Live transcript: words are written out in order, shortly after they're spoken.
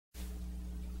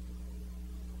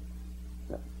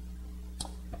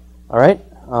All right.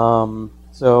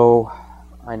 So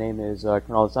my name is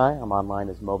Colonel Desai. I'm online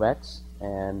as Movex,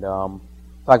 and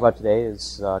talk about today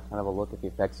is kind of a look at the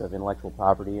effects of intellectual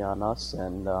property on us,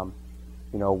 and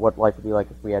what life would be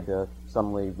like if we had to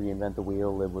suddenly reinvent the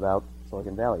wheel, live without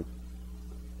Silicon Valley.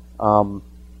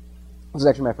 This is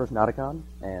actually my first NOTACON,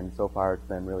 and so far it's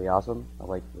been really awesome. I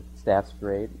like the staff's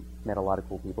great. Met a lot of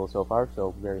cool people so far,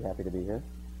 so very happy to be here.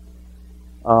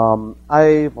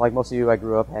 Like most of you, I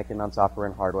grew up hacking on software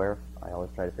and hardware. I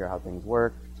always try to figure out how things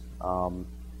work. A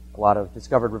lot of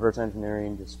discovered reverse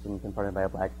engineering, just been confronted by a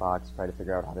black box, try to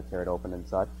figure out how to tear it open and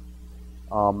such.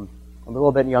 I'm a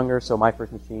little bit younger, so my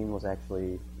first machine was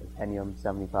actually a Pentium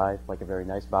 75, like a very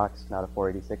nice box, not a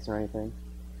 486 or anything.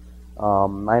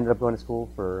 I ended up going to school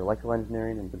for electrical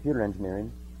engineering and computer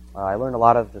engineering. I learned a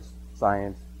lot of just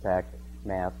science, tech,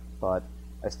 math, but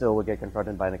I still would get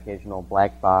confronted by an occasional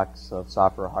black box of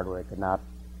software or hardware I could not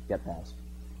get past.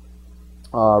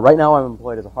 Right now I'm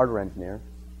employed as a hardware engineer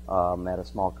at a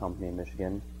small company in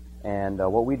Michigan, and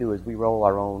what we do is we roll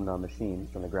our own machines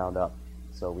from the ground up.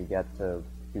 So we get to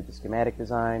do the schematic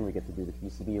design, we get to do the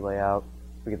PCB layout,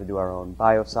 we get to do our own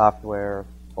BIOS software,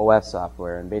 OS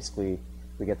software, and basically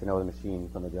we get to know the machine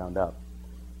from the ground up.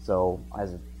 So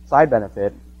as a side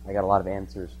benefit, I got a lot of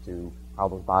answers to how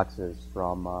those boxes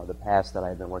from the past that I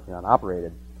had been working on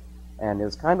operated. And it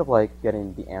was kind of like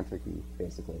getting the answer key,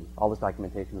 basically. All this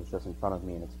documentation was just in front of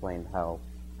me and explained how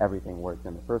everything worked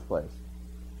in the first place.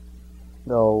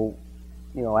 Though,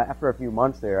 after a few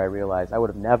months there, I realized I would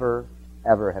have never,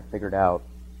 ever have figured out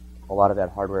a lot of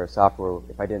that hardware or software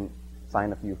if I didn't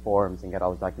sign a few forms and get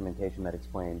all this documentation that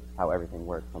explained how everything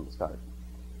worked from the start.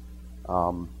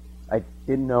 I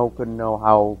couldn't know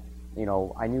how,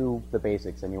 I knew the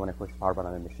basics. I knew when I pushed power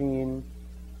button on the machine,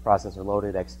 processor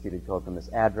loaded, executed code from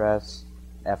this address.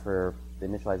 After the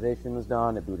initialization was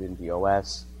done, it booted into the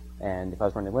OS. And if I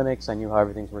was running Linux, I knew how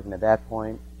everything's working at that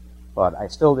point. But I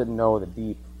still didn't know the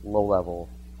deep, low-level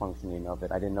functioning of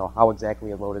it. I didn't know how exactly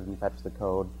it loaded and fetched the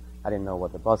code. I didn't know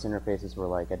what the bus interfaces were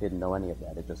like. I didn't know any of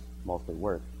that. It just mostly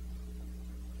worked.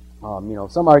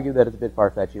 Some argue that it's a bit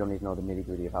far-fetched. You don't need to know the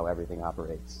nitty-gritty of how everything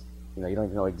operates. You don't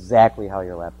even know exactly how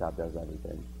your laptop does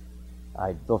everything.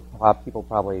 Those people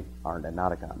probably aren't at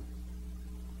NOTACON.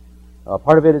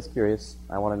 Part of it is curious.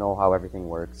 I want to know how everything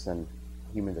works, and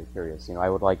humans are curious. I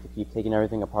would like to keep taking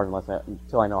everything apart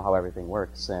until I know how everything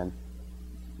works, and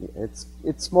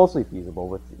it's mostly feasible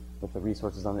with the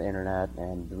resources on the internet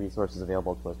and the resources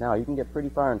available to us now. You can get pretty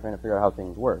far in trying to figure out how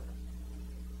things work.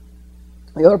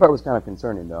 The other part was kind of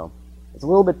concerning, though. It's a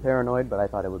little bit paranoid, but I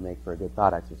thought it would make for a good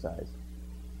thought exercise.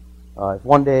 If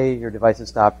one day your devices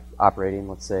stopped operating,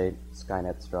 let's say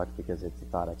Skynet struck because it's a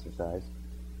thought exercise,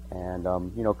 and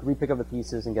could we pick up the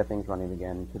pieces and get things running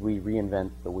again? Could we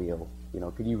reinvent the wheel?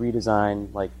 Could you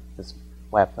redesign like this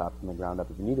laptop from the ground up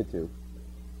if you needed to?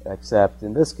 Except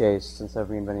in this case, instead of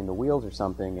reinventing the wheels or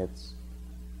something, it's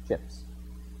chips.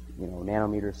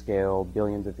 Nanometer scale,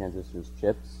 billions of transistors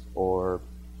chips, or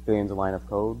billions of line of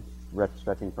code,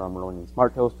 stretching from running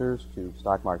smart toasters to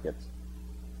stock markets.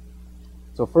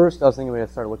 So first, I was thinking we had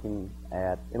to start looking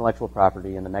at intellectual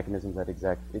property and the mechanisms that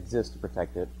exist to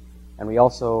protect it. And we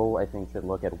also, I think, should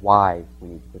look at why we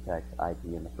need to protect IP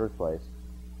in the first place.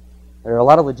 There are a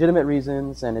lot of legitimate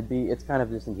reasons, and it's kind of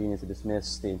disingenuous to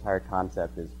dismiss the entire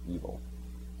concept as evil.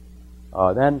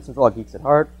 Then, since we're all geeks at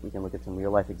heart, we can look at some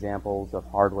real-life examples of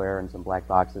hardware and some black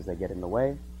boxes that get in the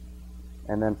way.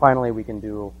 And then finally, we can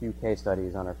do a few case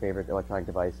studies on our favorite electronic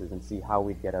devices and see how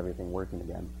we'd get everything working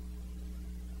again.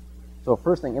 So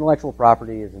first thing, intellectual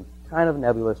property is a kind of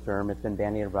nebulous term. It's been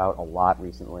bandied about a lot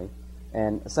recently.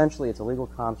 And essentially, it's a legal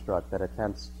construct that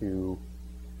attempts to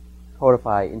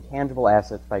codify intangible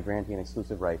assets by granting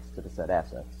exclusive rights to the said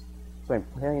assets. So in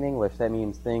plain English, that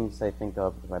means things I think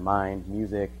of with my mind,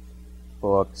 music,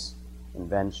 books,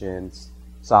 inventions,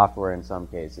 software in some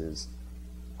cases.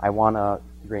 I want to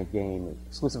gain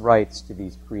exclusive rights to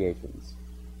these creations.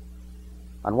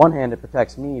 On one hand, it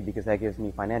protects me because that gives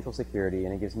me financial security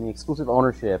and it gives me exclusive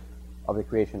ownership of the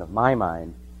creation of my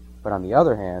mind. But on the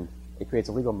other hand, it creates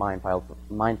a legal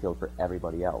minefield for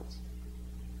everybody else.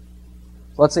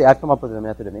 So let's say I've come up with a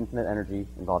method of infinite energy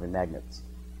involving magnets.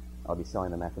 I'll be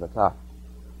selling them after the talk.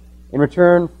 In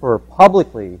return for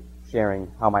publicly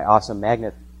sharing how my awesome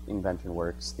magnet invention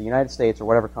works, the United States or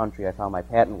whatever country I found my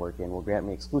patent work in will grant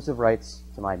me exclusive rights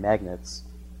to my magnets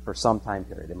for some time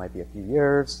period. It might be a few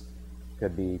years,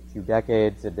 could be a few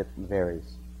decades, it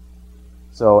varies.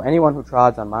 So anyone who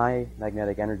trods on my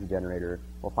magnetic energy generator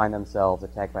will find themselves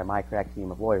attacked by my crack team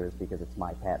of lawyers because it's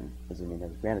my patent, assuming it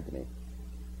was granted to me.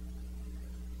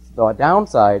 The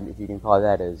downside, if you can call it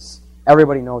that, is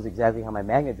Everybody knows exactly how my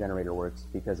magnet generator works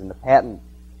because in the patent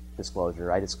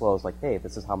disclosure, I disclose like, hey,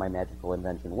 this is how my magical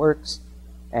invention works.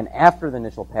 And after the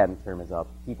initial patent term is up,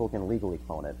 people can legally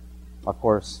clone it. Of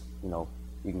course, you'll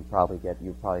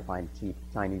probably find cheap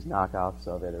Chinese knockoffs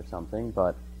of it or something,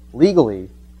 but legally,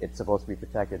 it's supposed to be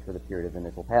protected for the period of the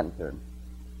initial patent term.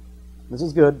 This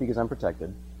is good because I'm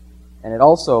protected, and it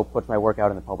also puts my work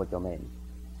out in the public domain.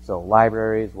 So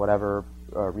libraries, whatever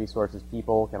resources,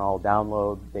 people can all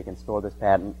download, they can store this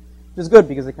patent, which is good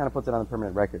because it kind of puts it on the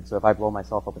permanent record. So if I blow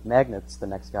myself up with magnets, the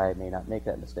next guy may not make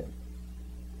that mistake,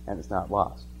 and it's not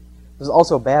lost. This is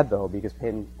also bad, though, because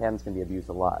patents can be abused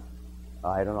a lot.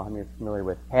 I don't know how many are familiar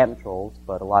with patent trolls,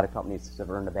 but a lot of companies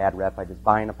have earned a bad rep by just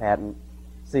buying a patent,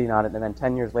 sitting on it, and then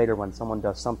 10 years later when someone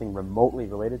does something remotely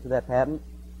related to that patent,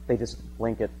 they just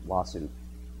blanket lawsuit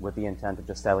with the intent of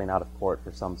just settling out of court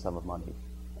for some sum of money.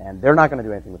 And they're not going to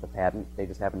do anything with the patent, they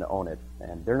just happen to own it.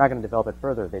 And they're not going to develop it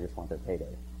further, they just want their payday.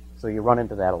 So you run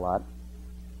into that a lot.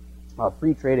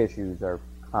 Free trade issues are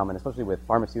common, especially with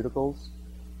pharmaceuticals.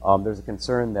 There's a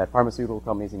concern that pharmaceutical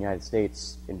companies in the United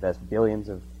States invest billions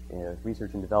of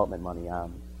research and development money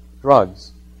on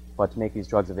drugs, but to make these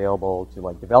drugs available to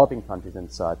like developing countries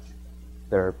and such,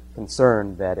 they're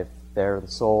concerned that if they're the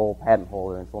sole patent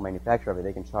holder and sole manufacturer of it,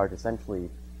 they can charge essentially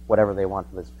whatever they want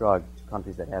for this drug to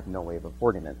countries that have no way of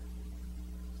affording it.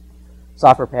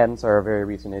 Software patents are a very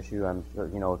recent issue. I'm sure,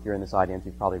 if you're in this audience,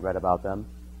 you've probably read about them.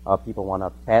 People want to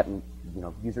patent,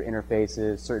 user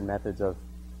interfaces, certain methods of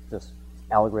just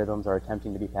algorithms are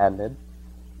attempting to be patented.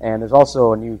 And there's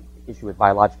also a new issue with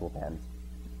biological patents,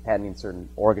 patenting certain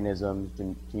organisms,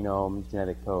 genomes,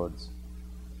 genetic codes.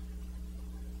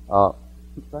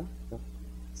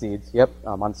 Seeds, yep,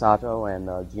 Monsanto and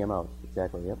GMOs,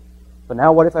 exactly, yep. But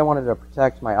now what if I wanted to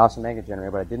protect my awesome magnet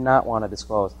generator, but I did not want to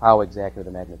disclose how exactly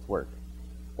the magnets work?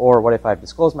 Or what if I've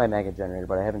disclosed my magnet generator,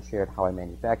 but I haven't shared how I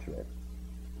manufacture it?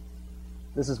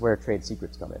 This is where trade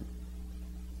secrets come in.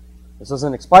 This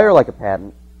doesn't expire like a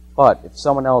patent, but if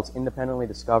someone else independently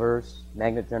discovers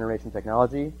magnet generation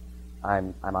technology,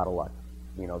 I'm out of luck.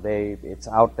 It's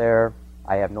out there.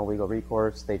 I have no legal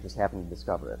recourse. They just happen to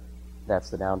discover it. That's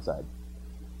the downside.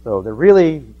 So they're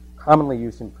really commonly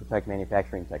used to protect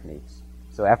manufacturing techniques.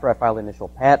 So after I file the initial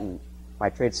patent, my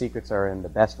trade secrets are in the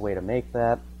best way to make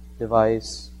that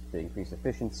device, to increase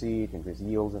efficiency, to increase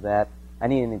yields of that.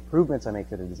 Any improvements I make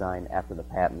to the design after the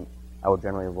patent, I would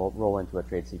generally roll into a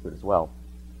trade secret as well.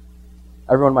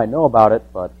 Everyone might know about it,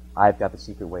 but I've got the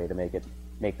secret way to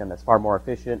make them that's far more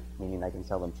efficient, meaning I can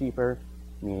sell them cheaper,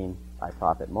 meaning I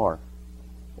profit more.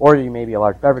 Or you may be a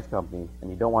large beverage company and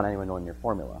you don't want anyone knowing your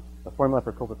formula. The formula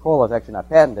for Coca-Cola is actually not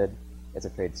patented, it's a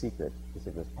trade secret. Because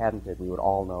if it was patented, we would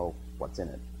all know what's in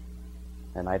it.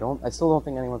 And I still don't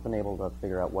think anyone's been able to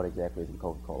figure out what exactly is in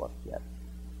Coca-Cola yet.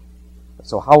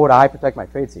 So how would I protect my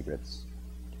trade secrets?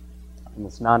 In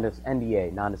this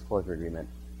NDA, non-disclosure agreement,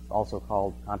 also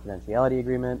called confidentiality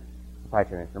agreement,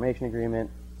 proprietary information agreement,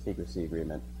 secrecy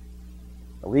agreement.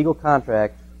 A legal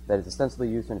contract that is ostensibly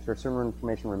used to ensure certain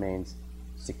information remains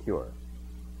secure.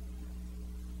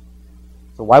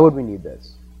 So why would we need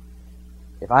this?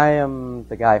 If I am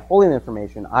the guy holding the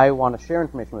information, I want to share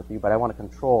information with you, but I want to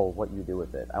control what you do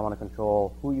with it. I want to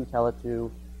control who you tell it to.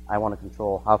 I want to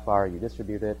control how far you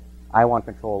distribute it. I want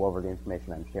control over the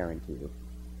information I'm sharing to you.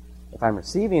 If I'm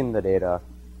receiving the data,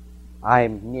 I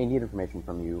need information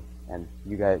from you, and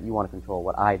you want to control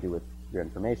what I do with your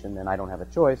information, then I don't have a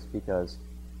choice because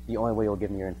the only way you'll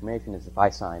give me your information is if I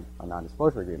sign a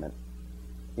non-disclosure agreement.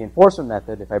 The enforcement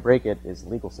method, if I break it, is the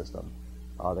legal system.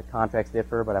 The contracts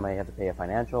differ, but I may have to pay a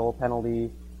financial penalty.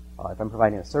 If I'm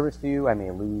providing a service to you, I may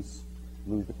lose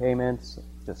the payments,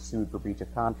 just sued for breach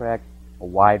of contract, a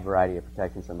wide variety of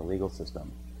protections from the legal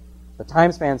system. The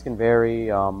time spans can vary.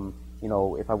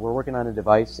 If we're working on a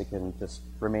device, it can just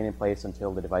remain in place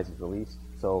until the device is released.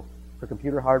 So for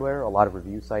computer hardware, a lot of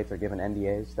review sites are given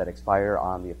NDAs that expire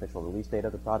on the official release date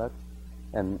of the product.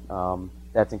 And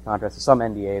that's in contrast to some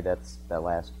NDA that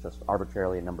lasts just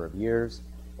arbitrarily a number of years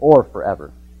or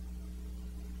forever.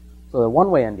 So the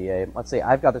one-way NDA, let's say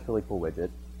I've got this really cool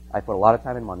widget, I put a lot of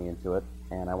time and money into it,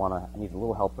 and I need a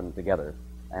little help putting it together,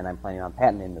 and I'm planning on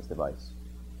patenting this device.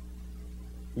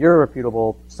 You're a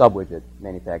reputable sub-widget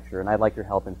manufacturer, and I'd like your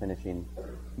help in finishing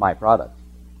my product.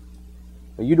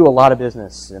 But you do a lot of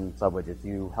business in sub-widgets.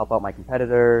 You help out my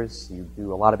competitors, you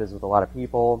do a lot of business with a lot of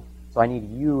people, so I need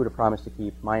you to promise to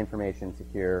keep my information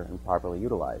secure and properly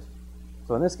utilized.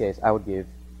 So in this case, I would give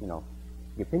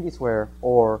pinky swear,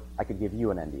 or I could give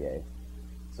you an NDA.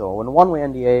 So in a one-way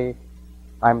NDA,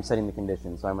 I'm setting the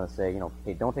conditions. So I'm going to say,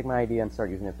 hey, don't take my idea and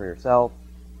start using it for yourself.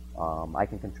 I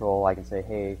can say,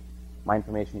 hey, My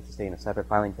information needs to stay in a separate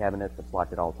filing cabinet that's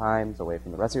locked at all times, away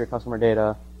from the rest of your customer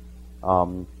data.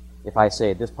 If I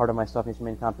say this part of my stuff needs to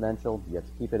remain confidential, you have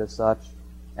to keep it as such.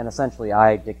 And essentially,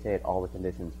 I dictate all the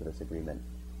conditions for this agreement.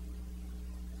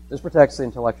 This protects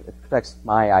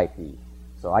my IP.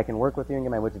 So I can work with you and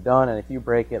get my widget done, and if you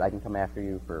break it, I can come after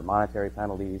you for monetary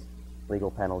penalties,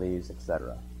 legal penalties,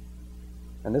 etc.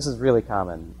 And this is really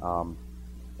common.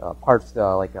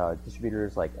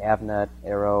 Distributors like Avnet,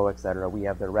 Arrow, etc., we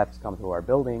have their reps come to our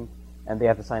building, and they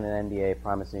have to sign an NDA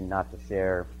promising not to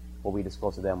share what we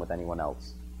disclose to them with anyone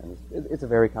else. And it's a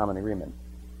very common agreement.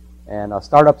 And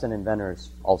startups and inventors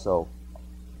also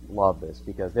love this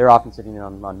because they're often sitting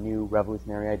on a new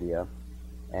revolutionary idea,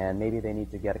 and maybe they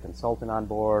need to get a consultant on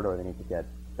board, or they need to get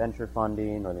venture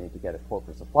funding, or they need to get a quote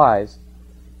for supplies.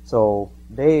 So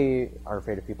they are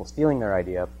afraid of people stealing their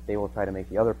idea. They will try to make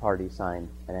the other party sign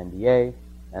an NDA,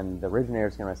 and the originator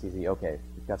is going to rest easy. Okay,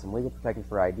 we've got some legal protections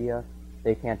for our idea.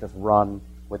 They can't just run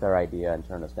with our idea and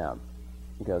turn us down.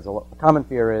 Because a common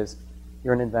fear is,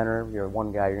 you're an inventor, you're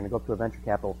one guy, you're going to go up to a venture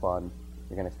capital fund,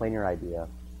 you're going to explain your idea,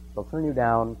 they'll turn you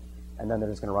down, and then they're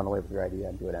just going to run away with your idea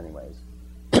and do it anyways.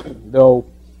 Though,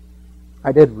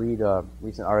 I did read a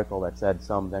recent article that said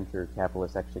some venture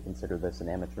capitalists actually consider this an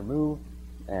amateur move,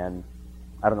 and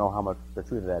I don't know how much the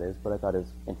truth of that is, but I thought it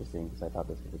was interesting because I thought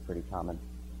this was a pretty common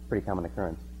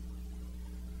occurrence.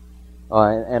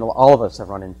 And all of us have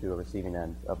run into a receiving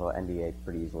end of an NDA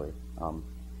pretty easily.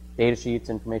 Data sheets,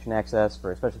 information access,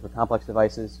 especially for complex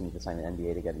devices, you need to sign an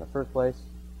NDA to get in the first place.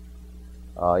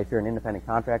 If you're an independent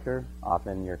contractor,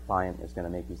 often your client is going to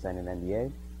make you sign an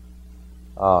NDA.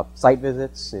 Site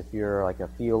visits, if you're like a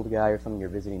field guy or something, you're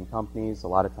visiting companies, a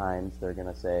lot of times they're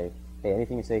going to say, hey,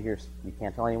 anything you say here, you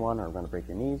can't tell anyone or we're going to break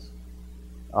your knees.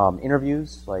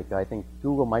 Interviews, like I think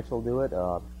Google might still do it.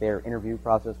 Their interview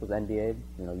process was NDA'd.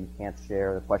 You can't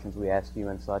share the questions we ask you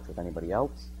and such with anybody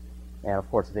else. And of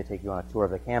course, if they take you on a tour of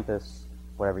the campus,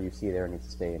 whatever you see there needs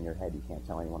to stay in your head. You can't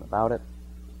tell anyone about it.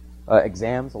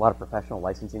 Exams, a lot of professional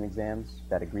licensing exams.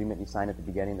 That agreement you sign at the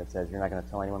beginning that says you're not going to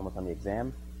tell anyone what's on the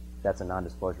exam, that's a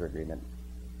non-disclosure agreement.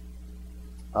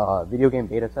 Video game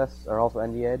beta tests are also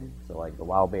NDA'd. So like the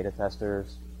WoW beta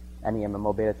testers, any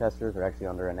MMO beta testers are actually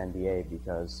under an NDA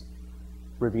because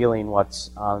revealing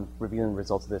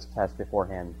results of this test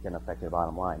beforehand can affect their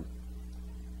bottom line.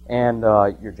 And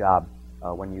your job.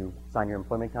 When you sign your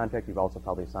employment contract, you've also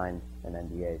probably signed an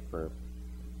NDA for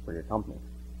your company.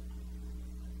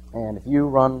 And if you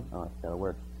run,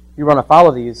 afoul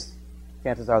of these,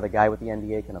 chances are the guy with the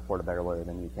NDA can afford a better lawyer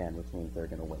than you can, which means they're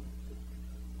going to win.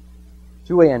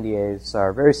 Two-way NDAs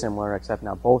are very similar, except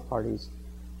now both parties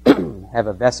have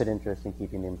a vested interest in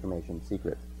keeping the information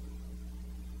secret.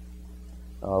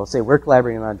 Let's say we're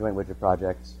collaborating on a joint widget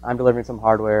project. I'm delivering some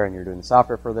hardware, and you're doing the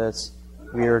software for this.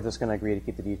 We're just going to agree to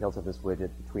keep the details of this widget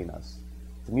between us.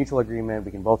 It's a mutual agreement.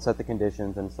 We can both set the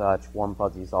conditions and such, warm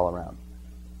fuzzies all around.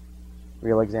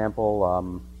 Real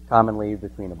example, commonly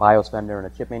between a BIOS vendor and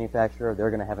a chip manufacturer, they're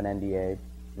going to have an NDA.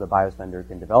 The BIOS vendor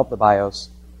can develop the BIOS,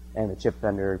 and the chip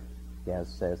vendor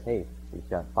says, hey, we've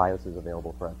got BIOSes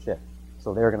available for our chip.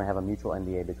 So they're going to have a mutual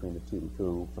NDA between the two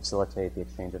to facilitate the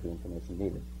exchange of the information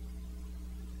needed.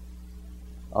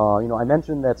 I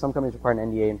mentioned that some companies require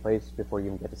an NDA in place before you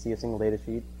even get to see a single data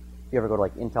sheet. If you ever go to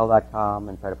like Intel.com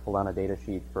and try to pull down a data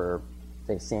sheet for,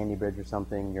 say, Sandy Bridge or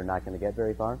something, you're not going to get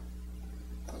very far.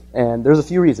 And there's a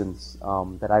few reasons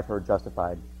that I've heard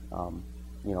justified.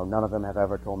 None of them have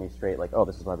ever told me straight, like, oh,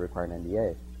 this is why we require an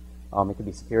NDA. It could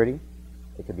be security.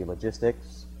 It could be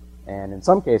logistics. And in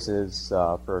some cases,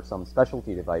 for some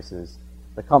specialty devices,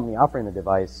 the company offering the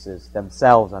device is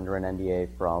themselves under an NDA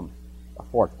from a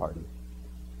fourth party.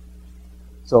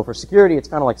 So for security, it's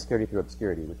kind of like security through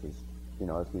obscurity, which is,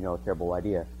 as we know, a terrible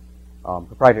idea.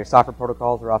 Proprietary software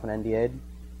protocols are often NDA'd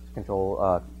to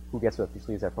control who gets to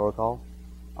officially use that protocol.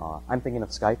 I'm thinking of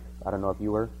Skype. I don't know if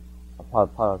you were.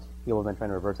 People have been trying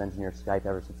to reverse engineer Skype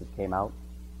ever since it came out,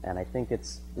 and I think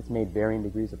it's made varying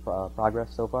degrees of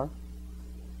progress so far.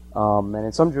 And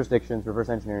in some jurisdictions, reverse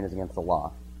engineering is against the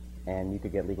law, and you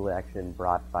could get legal action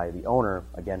brought by the owner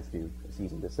against you,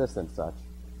 cease and desist and such.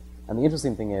 And the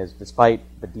interesting thing is, despite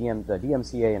the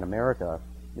DMCA in America,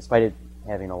 despite it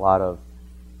having a lot of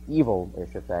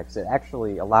evil-ish effects, it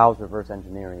actually allows reverse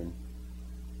engineering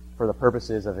for the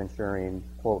purposes of ensuring,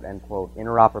 quote-unquote,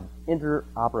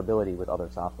 interoperability with other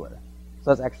software.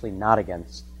 So that's actually not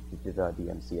against the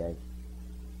DMCA.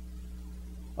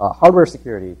 Hardware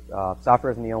security.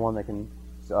 Software isn't the only one that can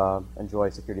enjoy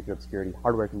security through obscurity.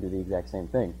 Hardware can do the exact same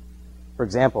thing. For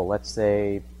example, let's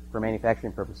say, for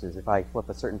manufacturing purposes, if I flip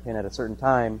a certain pin at a certain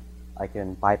time, I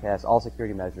can bypass all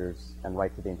security measures and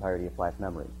write to the entirety of flash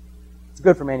memory. It's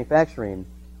good for manufacturing,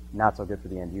 not so good for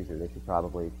the end user. They should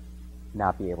probably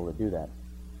not be able to do that.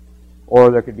 Or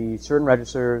there could be certain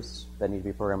registers that need to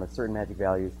be programmed with certain magic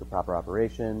values for proper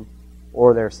operation,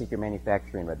 or there are secret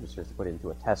manufacturing registers to put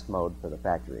into a test mode for the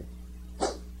factory.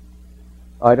 It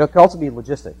could also be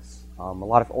logistics. A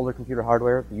lot of older computer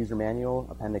hardware, the user manual,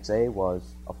 Appendix A, was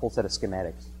a full set of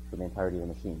schematics for the entirety of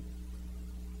the machine.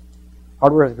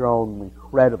 Hardware has grown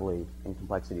incredibly in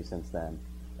complexity since then,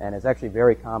 and it's actually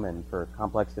very common for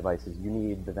complex devices. You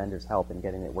need the vendor's help in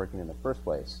getting it working in the first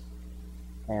place.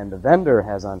 And the vendor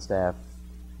has on staff,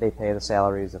 they pay the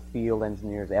salaries of field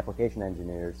engineers, application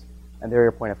engineers, and they're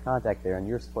your point of contact there, and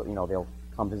they'll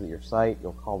come visit your site,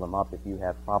 you'll call them up if you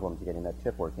have problems getting that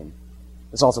chip working.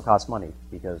 This also costs money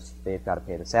because they've got to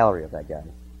pay the salary of that guy,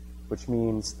 which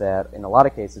means that in a lot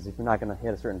of cases, if you're not going to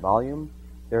hit a certain volume,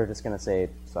 they're just going to say,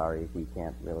 sorry, we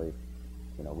can't really,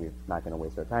 we're not going to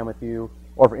waste our time with you.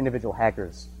 Or for individual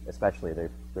hackers especially,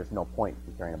 there's no point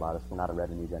in caring about us. We're not a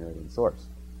revenue-generating source.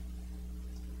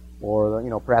 Or,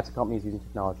 perhaps a company is using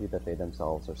technology that they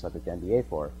themselves are subject to NDA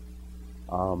for.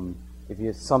 Some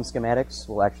schematics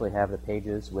will actually have the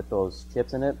pages with those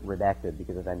chips in it redacted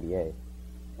because of NDA.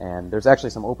 And there's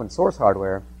actually some open source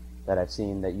hardware that I've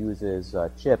seen that uses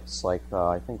chips like,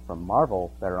 I think from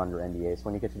Marvel, that are under NDA. So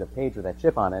when you get to the page with that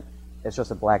chip on it, it's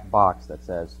just a black box that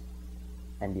says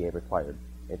NDA required.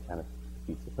 It kind of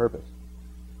defeats the purpose.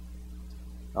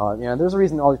 There's a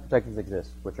reason all these protections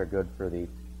exist, which are good for the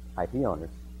IP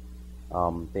owners.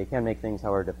 They can make things,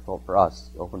 however, difficult for us,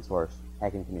 open source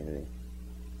hacking community.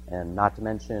 And not to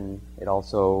mention, it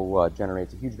also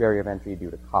generates a huge barrier of entry due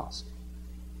to cost.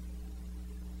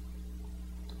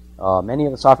 Many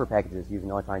of the software packages using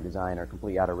electronic design are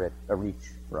completely out of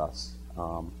reach for us.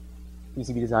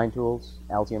 PCB design tools,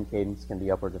 Altium Cadence can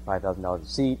be upwards of $5,000 a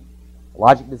seat.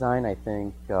 Logic design, I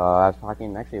think, I was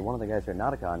talking, actually one of the guys here at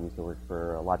NOTACON used to work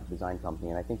for a logic design company,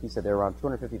 and I think he said they're around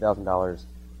 $250,000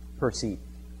 per seat,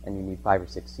 and you need 5 or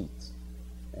 6 seats.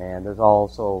 And there's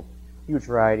also a huge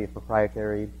variety of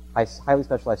proprietary, highly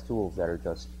specialized tools that are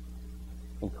just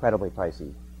incredibly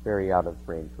pricey, very out of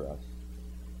range for us.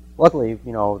 Luckily,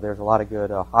 there's a lot of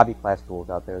good hobby class tools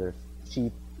out there. There's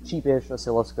cheapish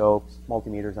oscilloscopes,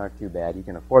 multimeters aren't too bad. You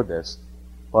can afford this,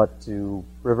 but to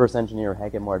reverse engineer or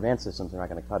hack at more advanced systems, they're not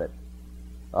going to cut it.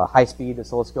 High-speed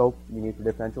oscilloscope you need for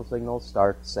differential signals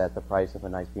starts at the price of a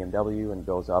nice BMW and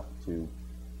goes up to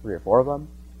 3 or 4 of them.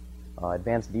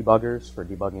 Advanced debuggers for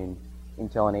debugging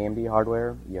Intel and AMD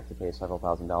hardware, you have to pay several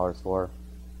 $1,000s for.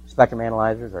 Spectrum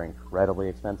analyzers are incredibly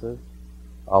expensive.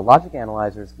 Logic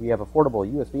analyzers, we have affordable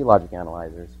USB logic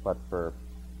analyzers, but for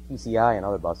PCI and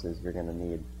other buses, you're going to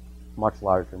need much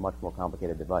larger, much more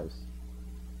complicated device.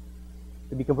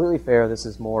 To be completely fair, this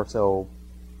is more so,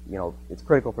 it's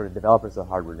critical for the developers of the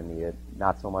hardware to need it,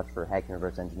 not so much for hacking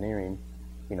reverse engineering.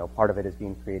 Part of it is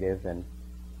being creative and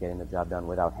getting the job done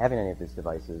without having any of these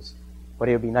devices. But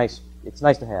it would be nice, it's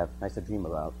nice to have, nice to dream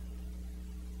about.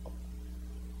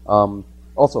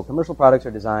 Also, commercial products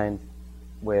are designed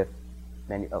with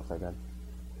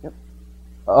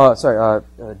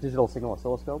digital signal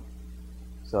oscilloscope.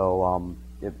 So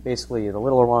basically, the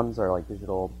littler ones are like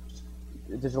digital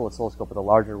oscilloscope, but the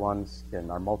larger ones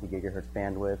are multi-gigahertz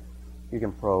bandwidth. You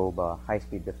can probe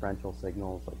high-speed differential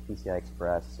signals like PCI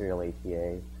Express, serial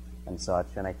ATA, and such.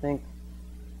 And I think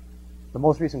the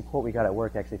most recent quote we got at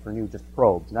work actually for new just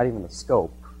probes, not even the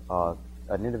scope,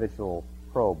 an individual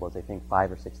probe was, I think,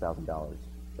 $5,000 or $6,000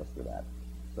 just for that.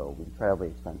 So incredibly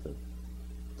expensive.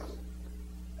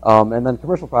 And then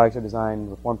commercial products are designed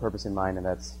with one purpose in mind, and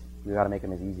that's we've got to make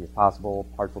them as easy as possible.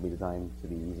 Parts will be designed to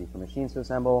be easy for machines to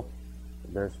assemble.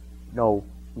 There's no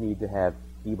need to have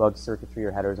debug circuitry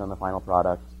or headers on the final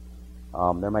product.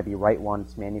 There might be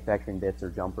write-once manufacturing bits or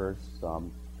jumpers.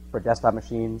 For desktop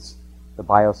machines, the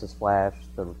BIOS is flash,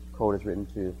 the code is written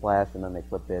to flash, and then they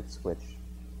flip bits, which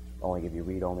only give you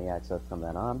read-only access from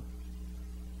then on.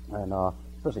 And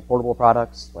especially portable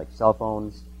products like cell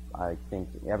phones, I think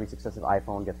every successive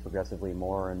iPhone gets progressively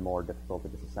more and more difficult to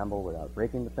disassemble without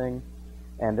breaking the thing,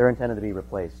 and they're intended to be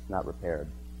replaced, not repaired.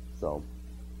 So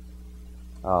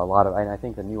and I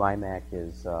think the new iMac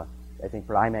is, I think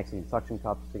for iMacs you need suction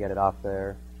cups to get it off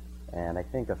there, and I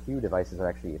think a few devices are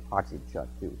actually epoxied shut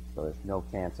too, so there's no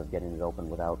chance of getting it open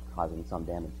without causing some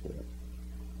damage to it.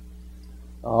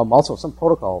 Also, some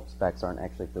protocol specs aren't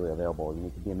actually freely available. You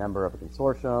need to be a member of a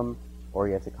consortium, or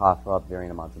you have to cough up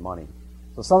varying amounts of money.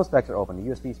 So some specs are open. The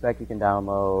USB spec you can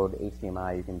download,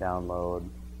 HDMI you can download.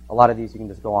 A lot of these you can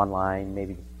just go online,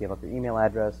 maybe just give up your email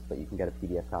address, but you can get a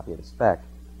PDF copy of the spec.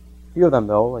 A few of them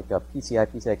though, like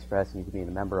PCI Express, you need to be a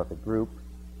member of the group.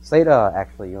 SATA,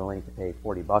 actually, you only need to pay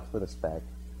 $40 for the spec.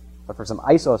 But for some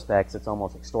ISO specs, it's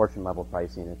almost extortion level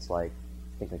pricing. It's like,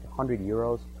 I think like 100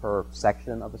 euros per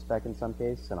section of a spec in some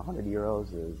case, and 100 euros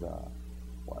is,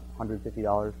 what,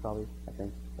 $150 probably, I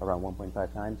think, around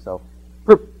 1.5 times. So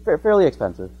fairly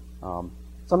expensive.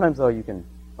 Sometimes, though, you can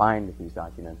find these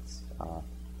documents.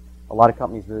 A lot of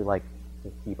companies really like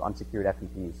to keep unsecured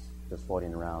FTPs just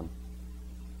floating around.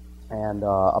 And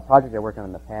a project I worked on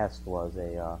in the past was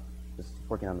just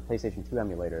working on the PlayStation 2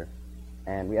 emulator,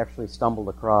 and we actually stumbled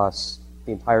across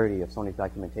the entirety of Sony's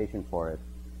documentation for it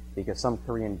because some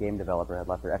Korean game developer had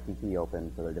left their FTP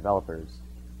open for their developers,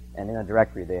 and in a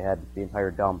directory they had the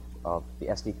entire dump of the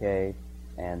SDK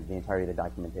and the entirety of the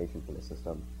documentation for the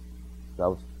system. So that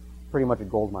was pretty much a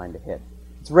gold mine to hit.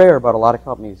 It's rare, but a lot of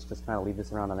companies just kind of leave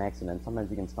this around on accident. Sometimes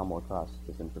you can stumble across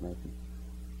this information.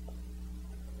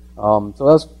 So that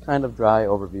was kind of dry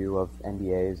overview of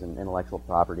NDAs and intellectual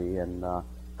property. And now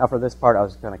for this part, I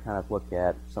was going to kind of look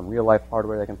at some real-life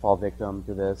hardware that can fall victim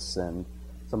to this and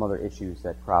some other issues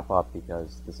that crop up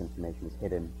because this information is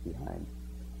hidden behind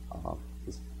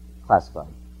this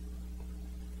classified.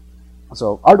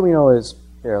 So Arduino is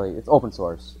it's open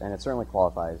source, and it certainly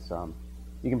qualifies.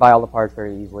 You can buy all the parts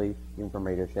very easily, even from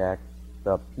Radio Shack.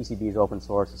 The PCB is open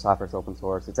source, the software is open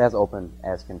source. It's as open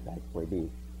as can practically be.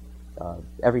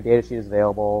 Every datasheet is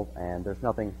available, and there's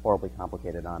nothing horribly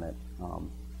complicated on it.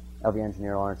 Every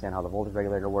engineer will understand how the voltage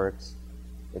regulator works.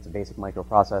 It's a basic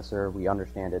microprocessor. We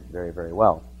understand it very, very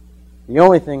well. The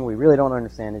only thing we really don't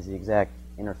understand is the exact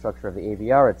inner structure of the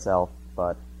AVR itself,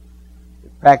 but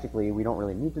practically we don't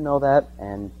really need to know that,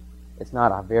 and it's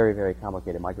not a very, very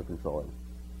complicated microcontroller.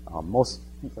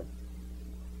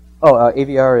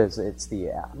 AVR it's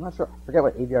the, I'm not sure, I forget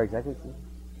what AVR exactly is.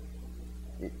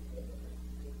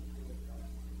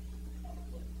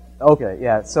 Okay,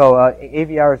 yeah, so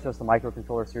AVR is just a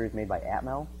microcontroller series made by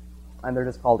Atmel, and they're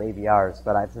just called AVRs,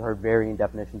 but I've heard varying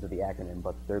definitions of the acronym,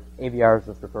 but AVRs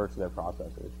just refers to their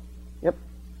processors. Yep.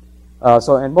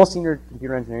 And most senior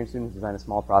computer engineering students design a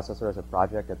small processor as a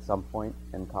project at some point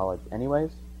in college anyways.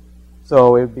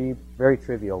 So it would be very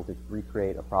trivial to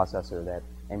recreate a processor that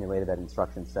emulated that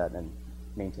instruction set and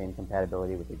maintain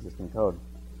compatibility with existing code.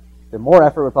 The more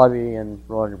effort would probably be in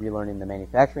relearning the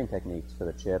manufacturing techniques for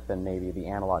the chip and maybe the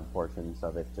analog portions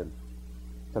of it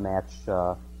to match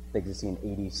the existing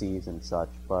ADCs and such.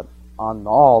 But on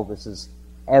all, this is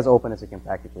as open as it can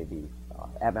practically be.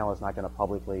 Atmel is not going to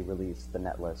publicly release the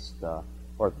netlist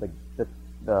or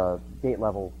the gate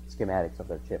level schematics of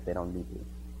their chip. They don't need to.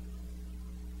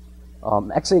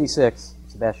 x86,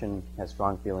 Sebastian has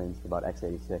strong feelings about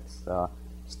x86.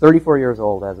 It's 34 years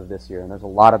old as of this year, and there's a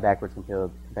lot of backwards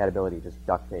compatibility just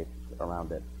duct taped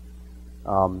around it.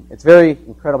 It's very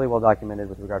incredibly well documented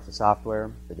with regards to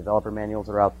software. The developer manuals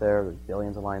are out there. There's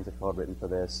billions of lines of code written for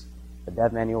this. The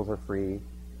dev manuals are free,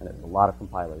 and there's a lot of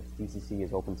compilers. GCC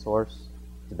is open source.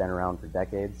 It's been around for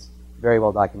decades. Very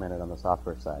well documented on the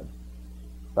software side.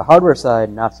 The hardware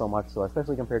side, not so much so,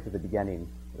 especially compared to the beginning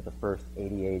with the first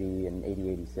 8080 and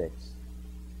 8086.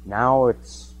 Now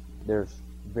there's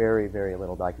very, very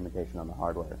little documentation on the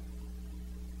hardware.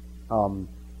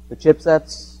 The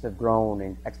chipsets have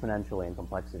grown exponentially in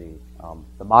complexity.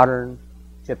 The modern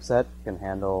chipset can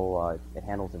handle, it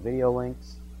handles the video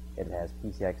links, it has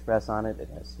PCI Express on it, it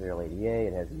has serial ADA,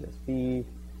 it has USB,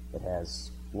 it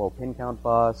has low pin count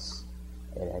bus,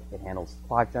 it handles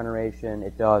clock generation,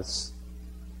 it does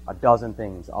a dozen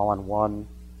things all on one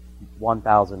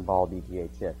 1,000 ball BGA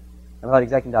chip. And without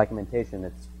exacting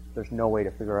documentation, there's no way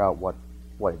to figure out what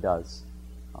it does.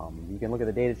 You can look at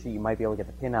the data sheet, you might be able to get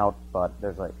the pin out, but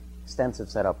there's an extensive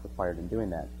setup required in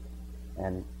doing that.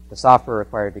 And the software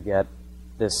required to get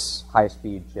this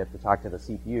high-speed chip to talk to the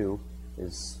CPU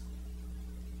is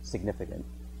significant.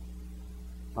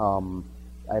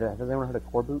 Has anyone heard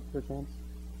of Core Boot, per chance?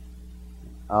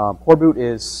 Core Boot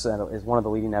is one of the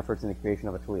leading efforts in the creation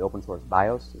of a truly open-source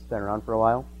BIOS. It's been around for a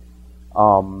while.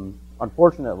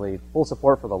 Unfortunately, full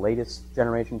support for the latest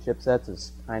generation chipsets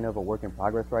is kind of a work in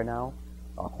progress right now.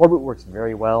 Core Boot works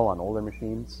very well on older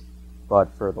machines,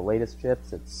 but for the latest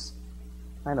chips, it's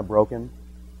kind of broken.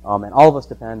 And all of us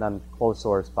depend on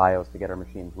closed-source BIOS to get our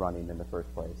machines running in the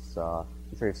first place. I'm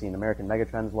sure you've seen American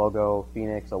Megatrends logo,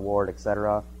 Phoenix, Award,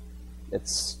 etc.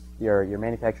 It's your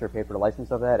manufacturer paid for the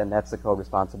license of that, and that's the code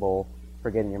responsible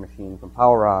for getting your machine from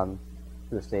power on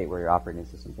to a state where your operating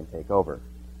system can take over.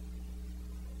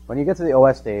 When you get to the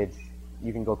OS stage,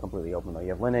 you can go completely open though. You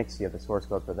have Linux, you have the source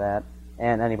code for that,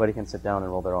 and anybody can sit down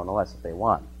and roll their own OS if they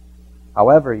want.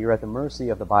 However, you're at the mercy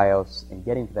of the BIOS in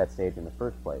getting to that stage in the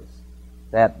first place.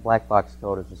 That black box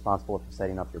code is responsible for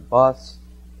setting up your bus,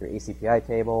 your ACPI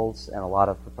tables, and a lot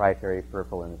of proprietary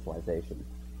peripheral initialization.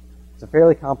 It's a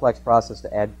fairly complex process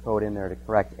to add code in there to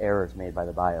correct errors made by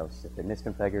the BIOS. If it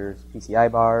misconfigures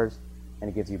PCI bars and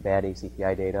it gives you bad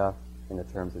ACPI data in the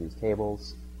terms of these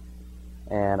tables.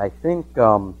 And I think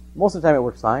most of the time it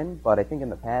works fine, but I think in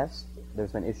the past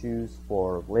there's been issues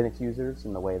for Linux users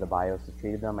in the way the BIOS has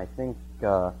treated them. I think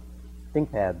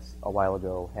ThinkPads a while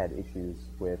ago had issues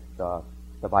with the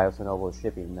BIOS Lenovo was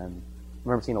shipping. And I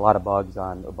remember seeing a lot of bugs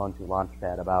on Ubuntu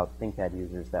Launchpad about ThinkPad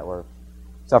users that were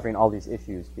suffering all these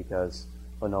issues because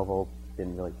Lenovo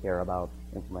didn't really care about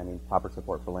implementing proper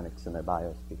support for Linux in their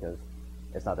BIOS because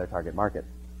it's not their target market.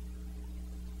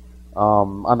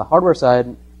 On the hardware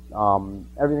side,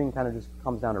 everything kind of just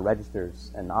comes down to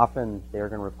registers, and often they're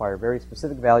going to require very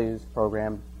specific values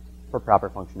programmed for proper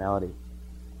functionality.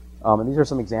 And these are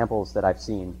some examples that I've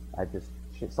seen. I've just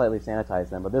slightly sanitized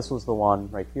them, but this was the one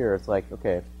right here. It's like,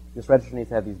 okay, this register needs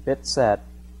to have these bits set,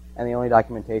 and the only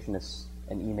documentation is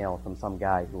an email from some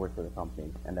guy who worked for the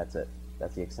company, and that's it.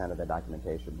 That's the extent of the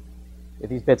documentation. If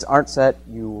these bits aren't set,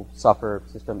 you suffer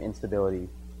system instability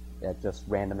at just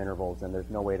random intervals, and there's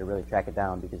no way to really track it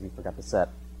down because you forgot to set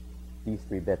these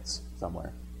 3 bits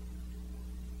somewhere.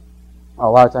 A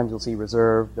lot of times you'll see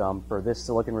reserved for this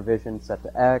silicon revision set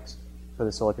to X, for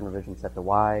the silicon revision set to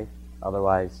Y,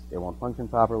 otherwise it won't function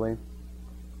properly.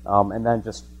 And then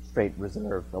just straight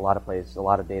reserved. A lot of places, a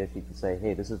lot of data sheets will say,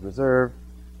 hey, this is reserved,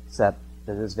 set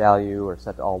to this value or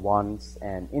set to all ones,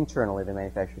 and internally the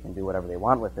manufacturer can do whatever they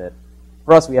want with it.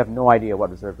 For us, we have no idea what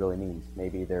reserved really means.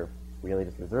 Maybe they're really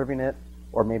just reserving it,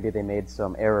 or maybe they made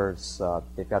some errors.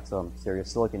 They've got some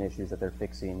serious silicon issues that they're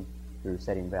fixing through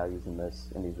setting values in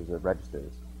these reserved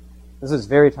registers. This is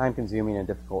very time-consuming and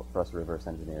difficult for us to reverse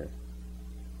engineer.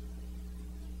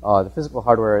 The physical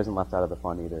hardware isn't left out of the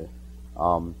fun either.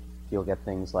 You'll get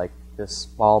things like this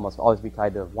ball must always be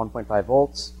tied to 1.5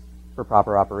 volts for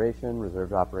proper operation.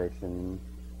 Reserved operation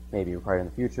may be required in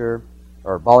the future.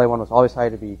 Or ball A1 must always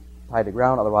be tied to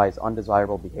ground, otherwise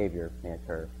undesirable behavior may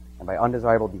occur. And by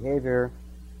undesirable behavior,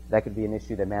 that could be an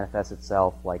issue that manifests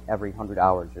itself like every 100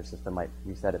 hours. Your system might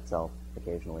reset itself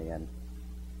occasionally, and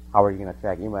how are you going to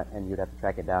track it? And you'd have to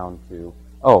track it down to,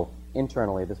 oh,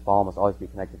 internally this ball must always be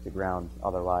connected to ground,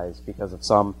 otherwise because of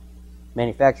some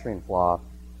manufacturing flaw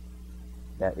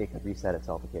that it could reset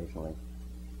itself occasionally.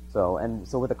 So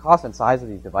with the cost and size of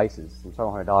these devices, from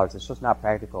several $100s, it's just not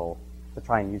practical to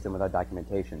try and use them without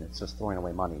documentation. It's just throwing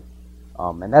away money.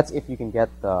 And that's if you can get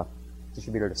the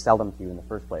distributor to sell them to you in the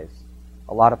first place.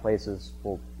 A lot of places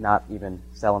will not even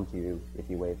sell them to you if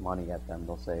you waive money at them.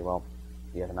 They'll say, well,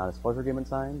 do you have a non-disclosure agreement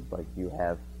signed? Like, do you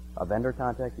have a vendor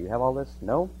contact? Do you have all this?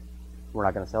 No? We're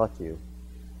not going to sell it to you.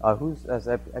 Have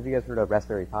you guys heard of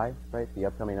Raspberry Pi, right? The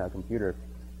upcoming computer.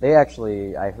 They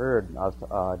actually, I heard,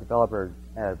 a developer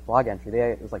had a blog entry.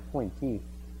 It was like pulling teeth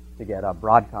to get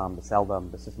Broadcom to sell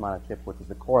them the system on a chip, which is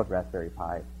the core of Raspberry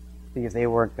Pi, because they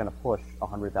weren't going to push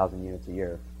 100,000 units a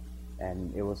year.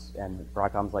 And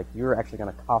Broadcom's like, you're actually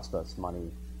going to cost us money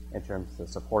in terms of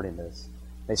supporting this.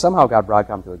 They somehow got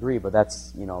Broadcom to agree, but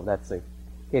that's a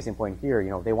case in point here.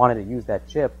 They wanted to use that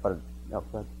chip, but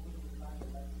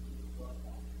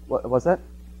what was that?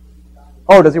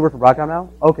 Oh, does he work for Broadcom now?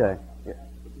 Okay.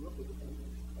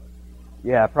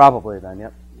 Yeah, probably then.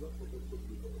 Yep.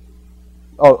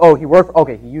 Oh, he worked.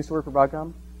 Okay, he used to work for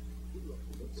Broadcom.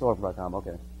 Still work for Broadcom.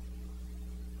 Okay.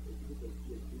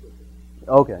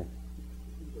 Okay.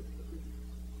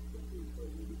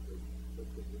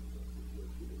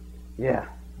 Yeah.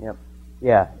 Yep.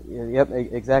 Yeah. Yep.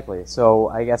 Exactly. So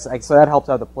I guess so that helps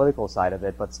out the political side of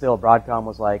it, but still, Broadcom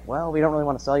was like, well, we don't really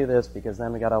want to sell you this because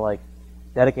then we got to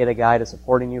dedicate a guy to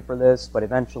supporting you for this. But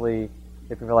eventually,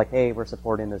 they could be like, hey, we're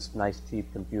supporting this nice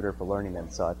cheap computer for learning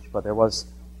and such. But it was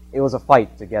a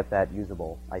fight to get that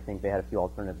usable. I think they had a few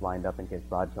alternatives lined up in case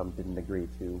Broadcom didn't agree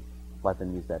to let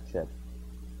them use that chip.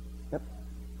 Yep.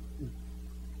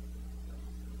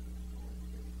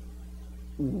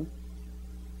 Mm-hmm.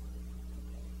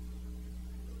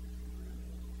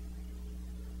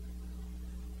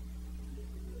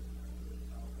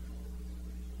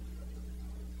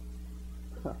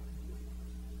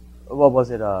 What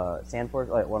was it? SandForce,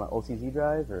 like one OCZ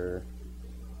drive or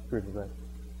Cruiser drive?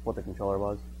 What the controller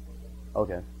was?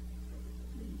 Okay.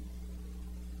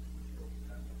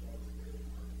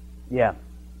 Yeah.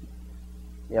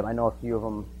 Yeah, I know a few of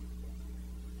them.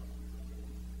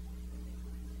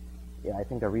 Yeah, I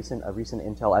think a recent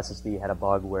Intel SSD had a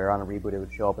bug where on a reboot it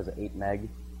would show up as an 8 meg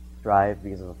drive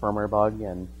because of a firmware bug,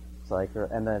 and it's like,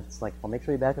 and then it's like, well, make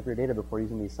sure you back up your data before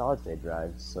using these solid state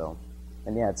drives. So.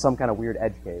 And yeah, it's some kind of weird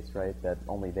edge case, right, that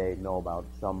only they know about.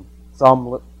 Some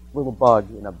little bug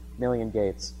in a million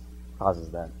gates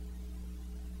causes that.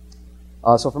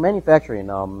 So for manufacturing,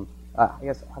 I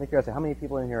guess, out of curiosity, how many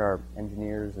people in here are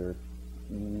engineers or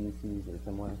ECs or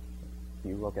similar?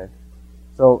 You, okay.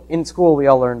 So in school, we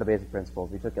all learned the basic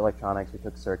principles. We took electronics, we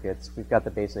took circuits. We've got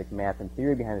the basic math and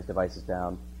theory behind these devices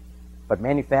down. But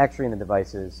manufacturing the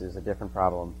devices is a different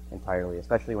problem entirely,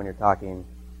 especially when you're talking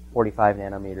 45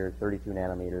 nanometer, 32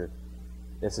 nanometer.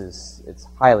 It's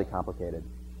highly complicated.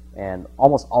 And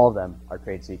almost all of them are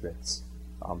trade secrets.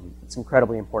 It's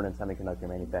incredibly important in semiconductor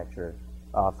manufacture.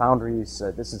 Foundries,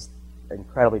 this is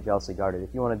incredibly jealously guarded.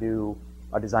 If you want to do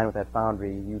a design with that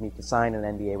foundry, you need to sign an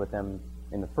NDA with them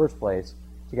in the first place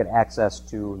to get access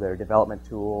to their development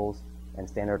tools and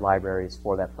standard libraries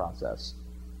for that process.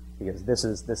 Because this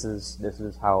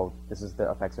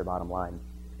affects their bottom line.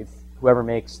 If whoever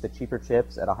makes the cheaper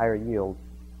chips at a higher yield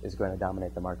is going to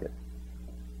dominate the market.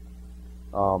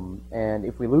 And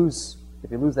if we lose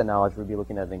that knowledge, we'd be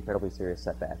looking at an incredibly serious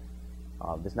setback.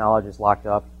 This knowledge is locked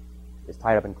up, is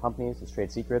tied up in companies, it's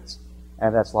trade secrets, and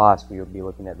if that's lost, we would be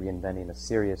looking at reinventing a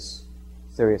serious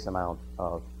amount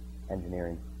of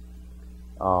engineering.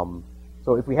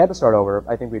 So if we had to start over,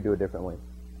 I think we'd do it differently.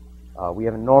 We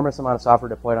have an enormous amount of software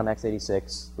deployed on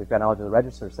x86. We've got knowledge of the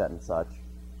register set and such,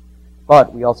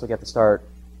 but we also get to start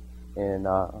in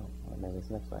maybe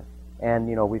this next slide. And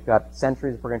we've got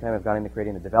centuries of programming time we've gone into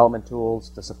creating the development tools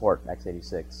to support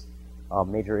x86.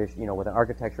 Major issue, with an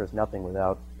architecture is nothing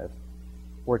without a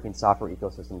working software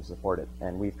ecosystem to support it.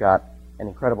 And we've got an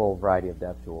incredible variety of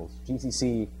dev tools.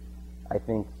 GCC, I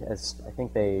think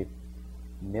they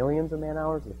millions of man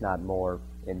hours, if not more,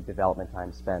 in development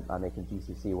time spent on making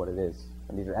GCC what it is.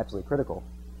 And these are absolutely critical.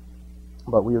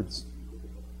 But we would...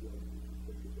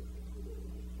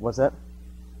 What's that?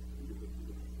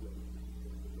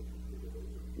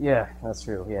 Yeah, that's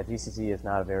true. Yeah, GCC is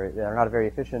they're not a very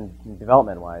efficient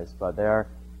development-wise, but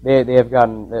they have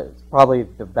gotten, it's probably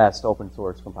the best open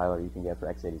source compiler you can get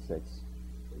for x86.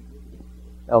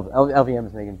 LVM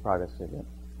is making progress too,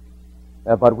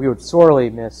 yeah. But we would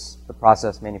sorely miss the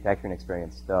process manufacturing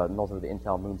experience. Those are the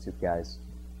Intel Moonsoup guys.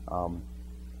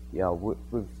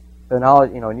 The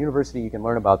knowledge, in university you can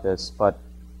learn about this, but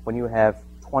when you have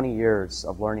 20 years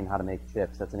of learning how to make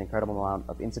chips, that's an incredible amount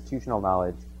of institutional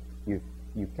knowledge you've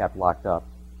kept locked up.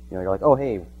 You're like, oh,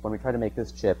 hey, when we tried to make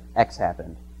this chip, X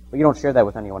happened. But you don't share that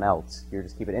with anyone else. You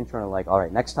just keep it internal, like, all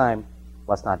right, next time,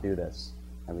 let's not do this,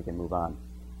 and we can move on.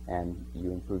 And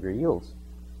you improve your yields.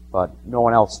 But no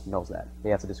one else knows that. They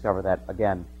have to discover that,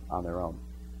 again, on their own.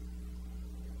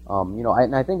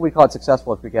 And I think we call it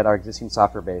successful if we get our existing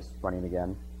software base running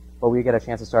again, but we get a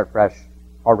chance to start fresh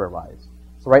hardware-wise.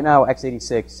 So right now,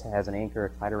 x86 has an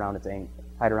anchor tied around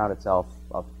itself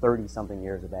of 30-something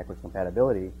years of backwards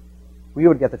compatibility. We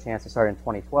would get the chance to start in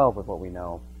 2012 with what we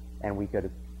know, and we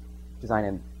could design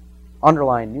an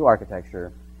underlying new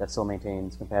architecture that still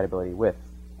maintains compatibility with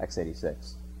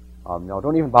x86.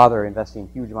 Don't even bother investing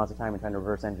huge amounts of time in trying to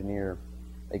reverse engineer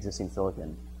existing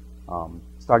silicon.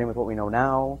 Starting with what we know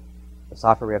now, the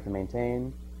software we have to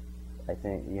maintain, I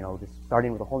think, just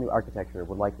starting with a whole new architecture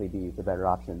would likely be the better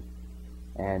option.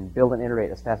 And build and iterate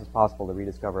as fast as possible to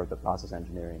rediscover the process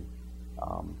engineering.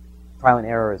 Trial and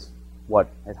error is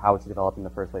how it's developed in the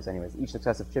first place anyways. Each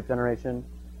successive chip generation,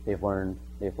 they've learned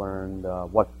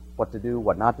what to do,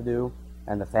 what not to do,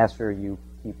 and the faster you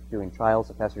keep doing trials,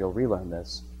 the faster you'll relearn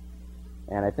this.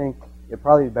 And I think it'd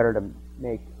probably be better to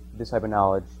make this type of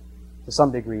knowledge, to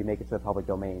some degree, make it to the public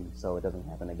domain so it doesn't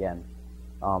happen again.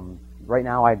 Right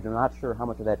now, I'm not sure how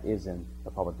much of that is in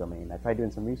the public domain. I tried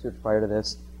doing some research prior to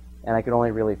this, and I could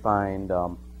only really find,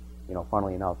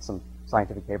 funnily enough, some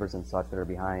scientific papers and such that are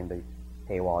behind the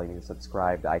paywall. You need to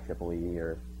subscribe to IEEE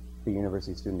or be a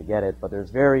university student to get it, but there's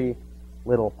very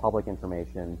little public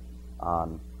information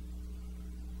on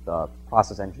the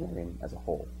process engineering as a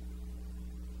whole.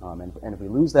 And if we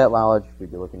lose that knowledge, we'd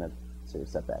be looking at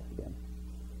serious setback again.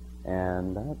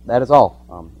 And that is all.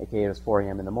 AKA it was 4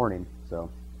 a.m. in the morning. So,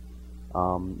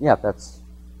 yeah, that's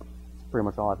pretty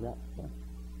much all I've got. Yeah.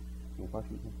 Any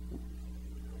questions?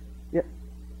 Yeah.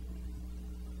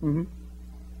 Mm-hmm.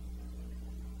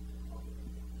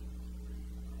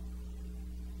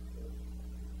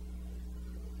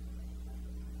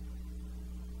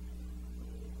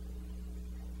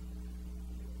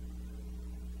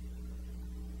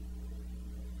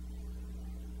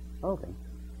 Oh, okay.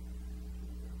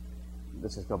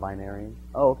 This is go binary.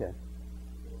 Oh, okay.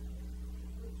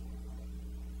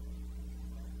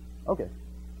 Okay.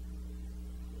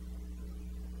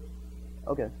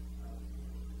 Okay.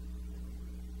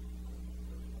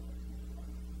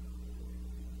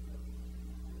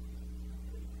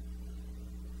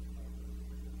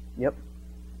 Yep.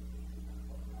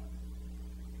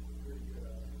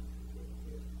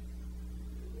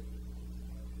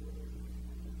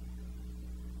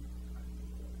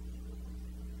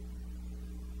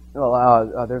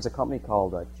 Well, there's a company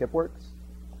called Chipworks,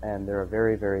 and they're a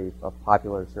very, very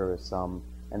popular service. And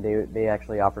they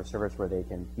actually offer a service where they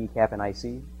can decap an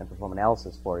IC and perform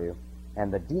analysis for you.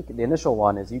 And the initial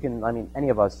one is any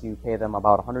of us, you pay them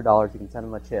about $100, you can send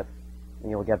them a chip,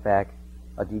 and you'll get back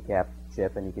a decap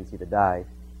chip, and you can see the die. And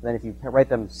then if you write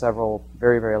them several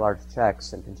very, very large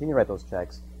checks and continue to write those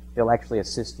checks, they'll actually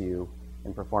assist you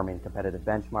in performing competitive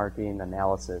benchmarking,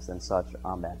 analysis, and such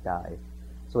on that die.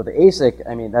 So with the ASIC,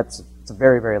 it's a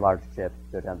very, very large chip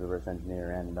to attempt to reverse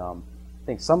engineer, and I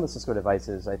think some of the Cisco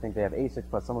devices, I think they have ASIC,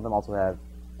 but some of them also have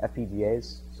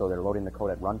FPGAs, so they're loading the code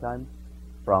at runtime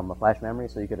from a flash memory,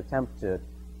 so you could attempt to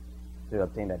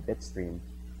obtain that bit stream,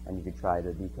 and you could try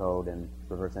to decode and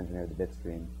reverse engineer the bit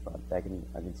stream. But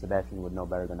Sebastian would know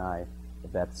better than I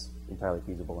if that's entirely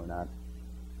feasible or not.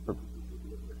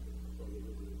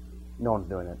 No one's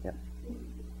doing it yet.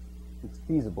 It's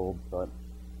feasible, but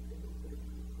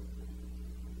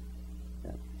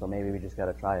yeah. So maybe we just got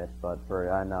to try it. But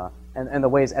and the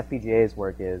ways FPGAs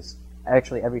work is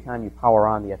actually every time you power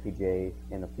on the FPGA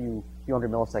in a few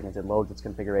hundred milliseconds, it loads its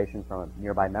configuration from a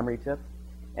nearby memory chip.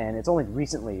 And it's only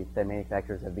recently that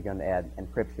manufacturers have begun to add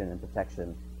encryption and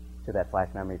protection to that flash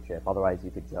memory chip. Otherwise, you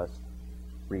could just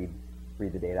read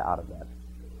the data out of that.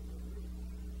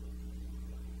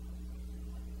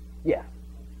 Yeah.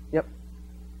 Yep.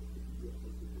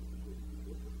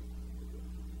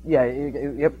 Yeah.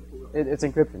 Yep. It's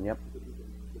encryption. Yep.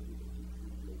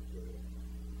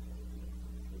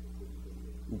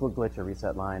 Glitch or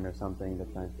reset line or something.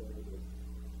 That's nice.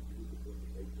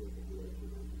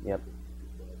 Yep.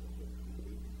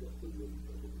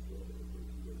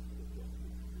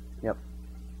 Yep.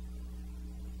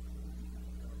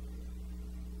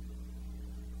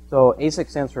 So ASIC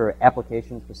stands for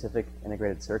Application Specific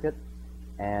Integrated Circuit,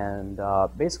 and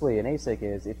basically an ASIC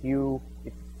is if you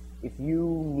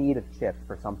need a chip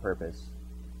for some purpose,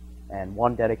 and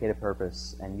one dedicated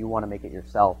purpose, and you want to make it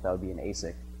yourself, that would be an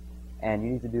ASIC. And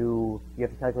you have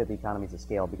to calculate the economies of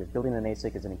scale, because building an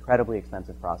ASIC is an incredibly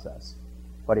expensive process.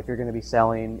 But if you're going to be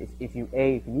selling, if you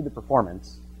need the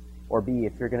performance, or B,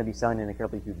 if you're going to be selling in a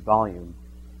incredibly huge volume,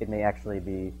 it may actually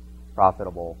be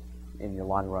profitable in the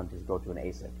long run to go to an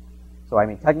ASIC. So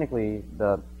technically,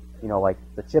 the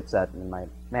chipset in my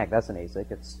Mac, that's an ASIC.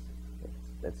 It's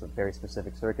a very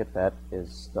specific circuit that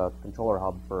is the controller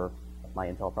hub for my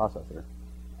Intel processor.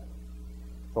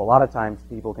 So a lot of times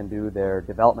people can do their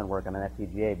development work on an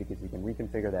FPGA because you can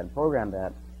reconfigure that and program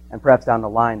that, and perhaps down the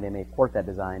line they may port that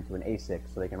design to an ASIC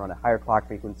so they can run at higher clock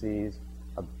frequencies,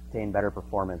 obtain better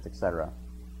performance, etc.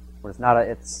 But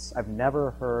I've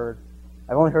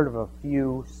only heard of a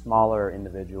few smaller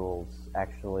individuals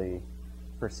actually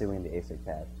pursuing the ASIC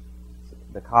path.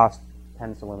 The cost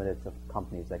tends to limit it to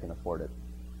companies that can afford it.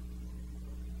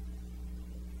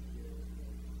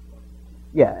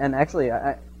 Yeah, and actually,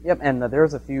 and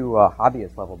there's a few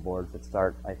hobbyist level boards that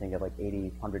start, I think, at like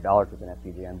 $80, $100 with an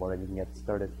FPGA on board, and you can get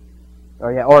started.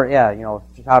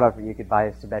 Shout out, you could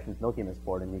buy Sebastian's Milky Mist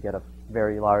board, and you get a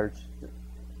very large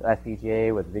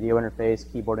FPGA with video interface,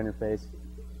 keyboard interface.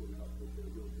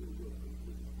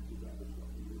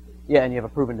 Yeah, and you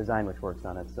have a proven design which works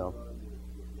on it, so.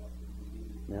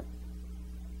 Yep.